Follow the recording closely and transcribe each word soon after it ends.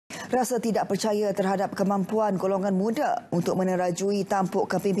Rasa tidak percaya terhadap kemampuan golongan muda untuk menerajui tampuk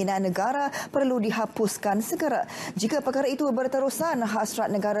kepimpinan negara perlu dihapuskan segera. Jika perkara itu berterusan, hasrat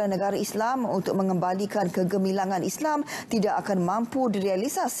negara-negara Islam untuk mengembalikan kegemilangan Islam tidak akan mampu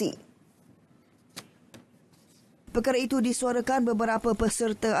direalisasi. Perkara itu disuarakan beberapa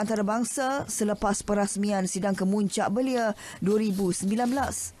peserta antarabangsa selepas perasmian sidang kemuncak Belia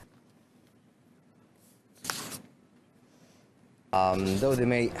 2019. Though they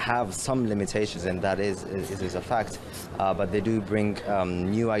may have some limitations, and that is a fact, but they do bring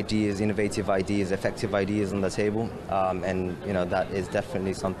new ideas, innovative ideas, effective ideas on the table, and that is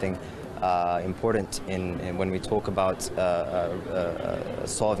definitely something important in when we talk about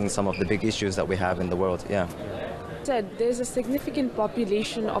solving some of the big issues that we have in the world. Yeah. There's a significant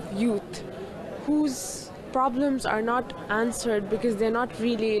population of youth whose problems are not answered because they're not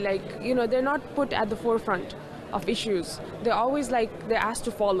really they're not put at the forefront of issues. They're always they're asked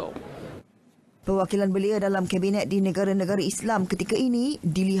to follow. Perwakilan belia dalam kabinet di negara-negara Islam ketika ini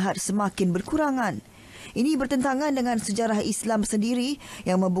dilihat semakin berkurangan. Ini bertentangan dengan sejarah Islam sendiri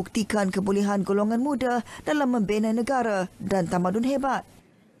yang membuktikan kebolehan golongan muda dalam membina negara dan tamadun hebat.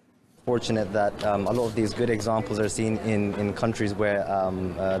 Fortunate that a lot of these good examples are seen in countries where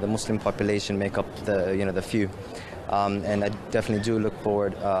the Muslim population make up the few, and I definitely do look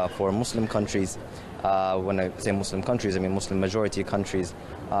forward for Muslim countries. When I say Muslim countries, I mean Muslim majority countries,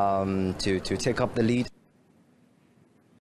 to take up the lead